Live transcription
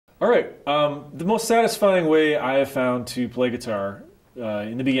All right. The most satisfying way I have found to play guitar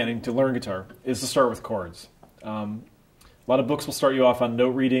in the beginning, to learn guitar, is to start with chords. A lot of books will start you off on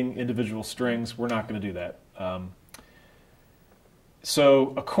note reading, individual strings. We're not going to do that.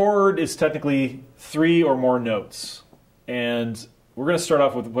 So a chord is technically 3 or more notes, and we're going to start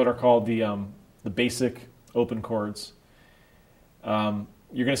off with what are called the basic open chords.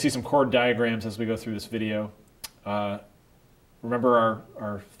 You're going to see some chord diagrams as we go through this video. Remember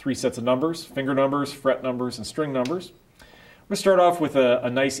our 3 sets of numbers: finger numbers, fret numbers, and string numbers. We're going to start off with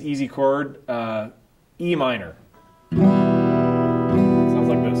a nice easy chord, E minor. Sounds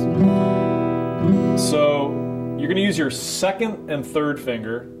like this. So you're going to use your second and third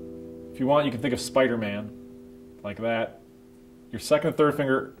finger. If you want, you can think of Spider-Man, like that. Your second and third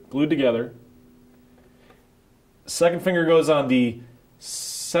finger glued together. Second finger goes on the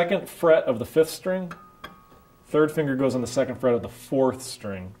second fret of the 5th string. Third finger goes on the second fret of the 4th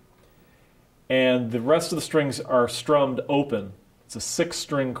string. And the rest of the strings are strummed open. It's a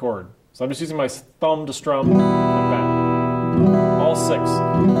 6-string chord. So I'm just using my thumb to strum like that. All 6.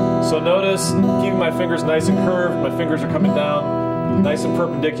 So notice, keeping my fingers nice and curved, my fingers are coming down nice and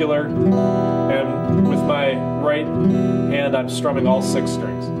perpendicular. And with my right hand, I'm strumming all 6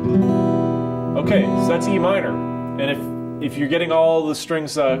 strings. Okay, so that's E minor. And if you're getting all the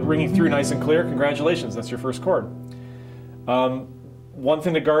strings ringing through nice and clear, congratulations, that's your first chord. One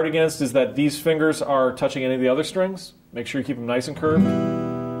thing to guard against is that these fingers are touching any of the other strings. Make sure you keep them nice and curved.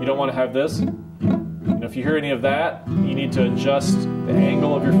 You don't want to have this. And if you hear any of that, you need to adjust the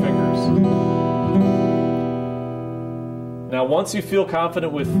angle of your fingers. Now, once you feel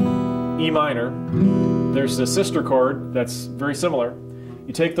confident with E minor, there's a sister chord that's very similar.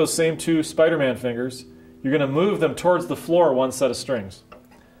 You take those same 2 Spider-Man fingers, you're going to move them towards the floor, one set of strings.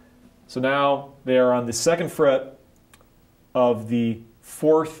 So now they are on the 2nd fret of the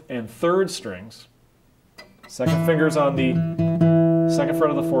 4th and 3rd strings. Second finger's on the 2nd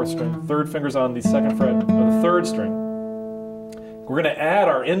fret of the 4th string. 3rd finger's on the 2nd fret of the 3rd string. We're going to add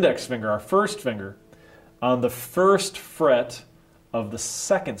our index finger, our 1st finger, on the 1st fret of the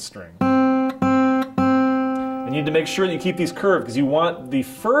 2nd string. You need to make sure that you keep these curved because you want the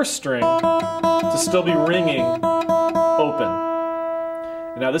 1st string to still be ringing open.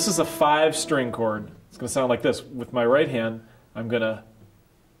 And now this is a 5-string chord. It's going to sound like this. With my right hand, I'm going to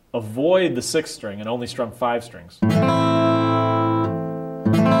avoid the 6th string and only strum 5 strings. That's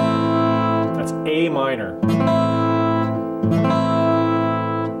A minor.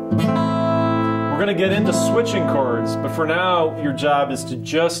 We're going to get into switching chords, but for now, your job is to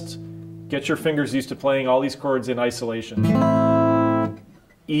just get your fingers used to playing all these chords in isolation.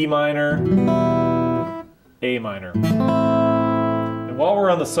 E minor, A minor. And while we're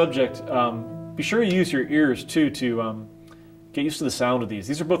on the subject, be sure you use your ears too to get used to the sound of these.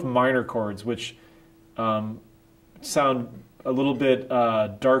 These are both minor chords, which sound a little bit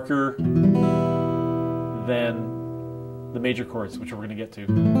darker than the major chords, which we're going to get to.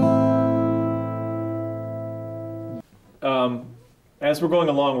 As we're going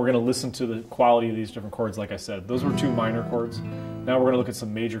along, we're going to listen to the quality of these different chords, like I said. Those were 2 minor chords. Now we're going to look at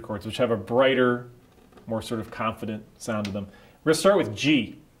some major chords, which have a brighter, more sort of confident sound to them. We're going to start with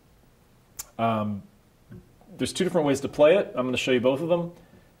G. There's 2 different ways to play it. I'm going to show you both of them,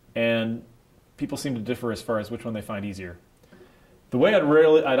 and people seem to differ as far as which one they find easier. The way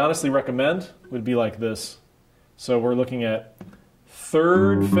I'd honestly recommend would be like this. So we're looking at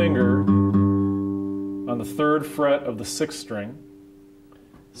 3rd finger on the 3rd fret of the 6th string,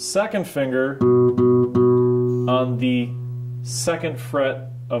 2nd finger on the 2nd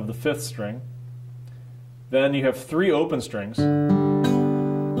fret of the 5th string. Then you have 3 open strings, and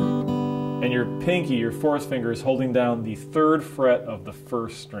your pinky, your 4th finger, is holding down the 3rd fret of the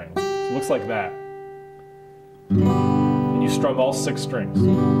 1st string. So it looks like that. And you strum all 6 strings.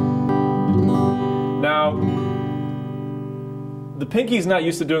 Now, the pinky's not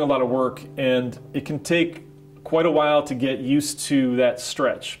used to doing a lot of work, and it can take quite a while to get used to that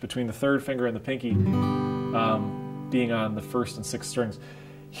stretch between the 3rd finger and the pinky being on the 1st and 6th strings.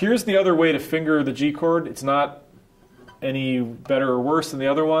 Here's the other way to finger the G chord. It's not any better or worse than the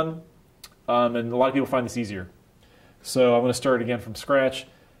other one, and a lot of people find this easier. So I'm going to start again from scratch.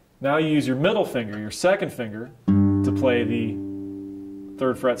 Now you use your middle finger, your 2nd finger, to play the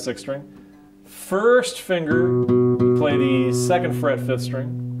 3rd fret 6th string. 1st finger, play the 2nd fret 5th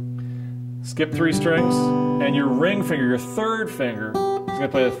string. Skip 3 strings, and your ring finger, your 3rd finger, is going to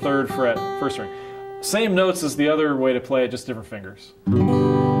play the 3rd fret 1st string. Same notes as the other way to play it, just different fingers. And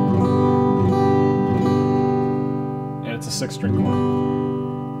it's a 6-string chord.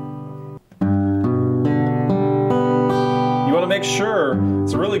 You want to make make sure,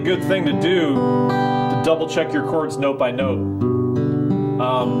 it's a really good thing to do to double check your chords note by note.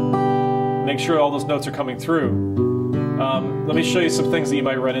 Make sure all those notes are coming through. Let me show you some things that you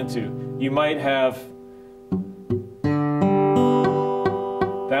might run into. You might have,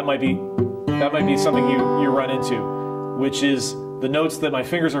 that might be something you run into, which is the notes that my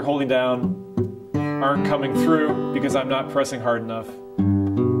fingers are holding down aren't coming through because I'm not pressing hard enough.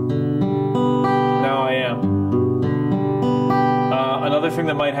 Now I am. Another thing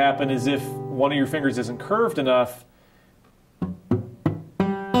that might happen is if one of your fingers isn't curved enough,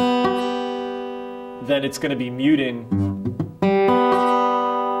 then it's going to be muting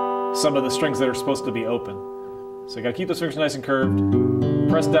some of the strings that are supposed to be open. So you got to keep those fingers nice and curved,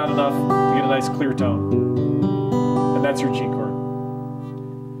 press down enough to get a nice clear tone. And that's your G chord.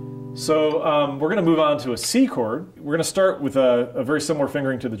 So we're going to move on to a C chord. We're going to start with a very similar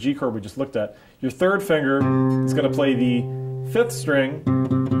fingering to the G chord we just looked at. Your third finger is going to play the 5th string,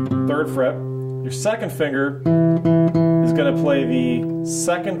 3rd fret. Your second finger is going to play the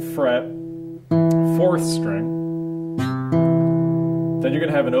 2nd fret, 4th string. Then you're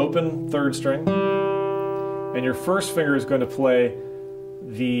going to have an open 3rd string. And your first finger is going to play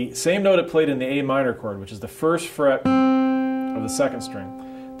the same note it played in the A minor chord, which is the 1st fret of the 2nd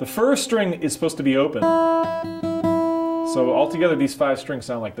string. The 1st string is supposed to be open. So altogether these 5 strings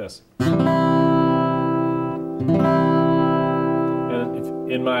sound like this.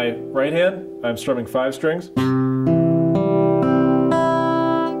 And in my right hand, I'm strumming 5 strings.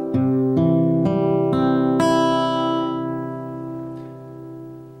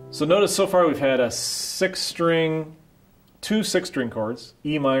 So notice so far we've had a 6-string, 2 6-string chords,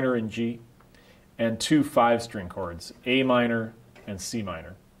 E minor and G, and 2 5-string chords, A minor and C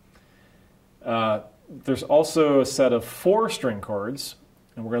minor. There's also a set of 4-string chords,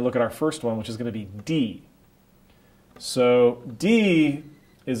 and we're going to look at our first one, which is going to be D. So D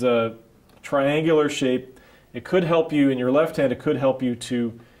is a triangular shape. It could help you, in your left hand, it could help you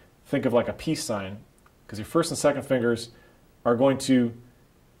to think of like a peace sign, because your first and second fingers are going to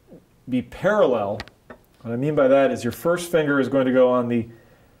be parallel. What I mean by that is your first finger is going to go on the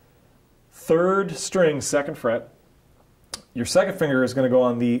 3rd string, 2nd fret. Your second finger is going to go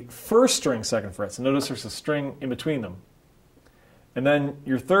on the 1st string, 2nd fret. So notice there's a string in between them. And then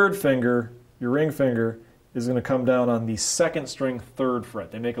your third finger, your ring finger, is going to come down on the 2nd string, 3rd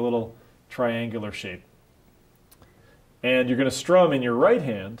fret. They make a little triangular shape. And you're going to strum in your right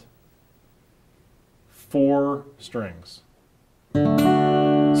hand 4 strings.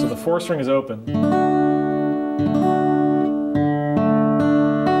 So the 4th string is open.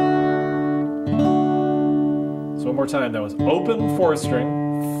 So one more time, that was open 4th string,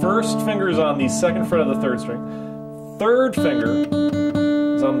 1st finger is on the 2nd fret of the 3rd string, 3rd finger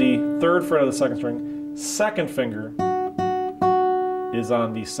is on the 3rd fret of the 2nd string, 2nd finger is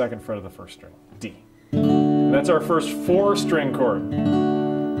on the 2nd fret of the 1st string, D. And that's our first 4-string chord.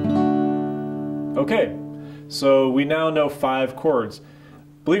 Okay, so we now know 5 chords.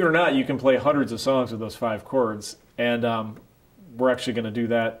 Believe it or not, you can play hundreds of songs with those 5 chords, and we're actually going to do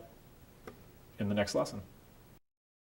that in the next lesson.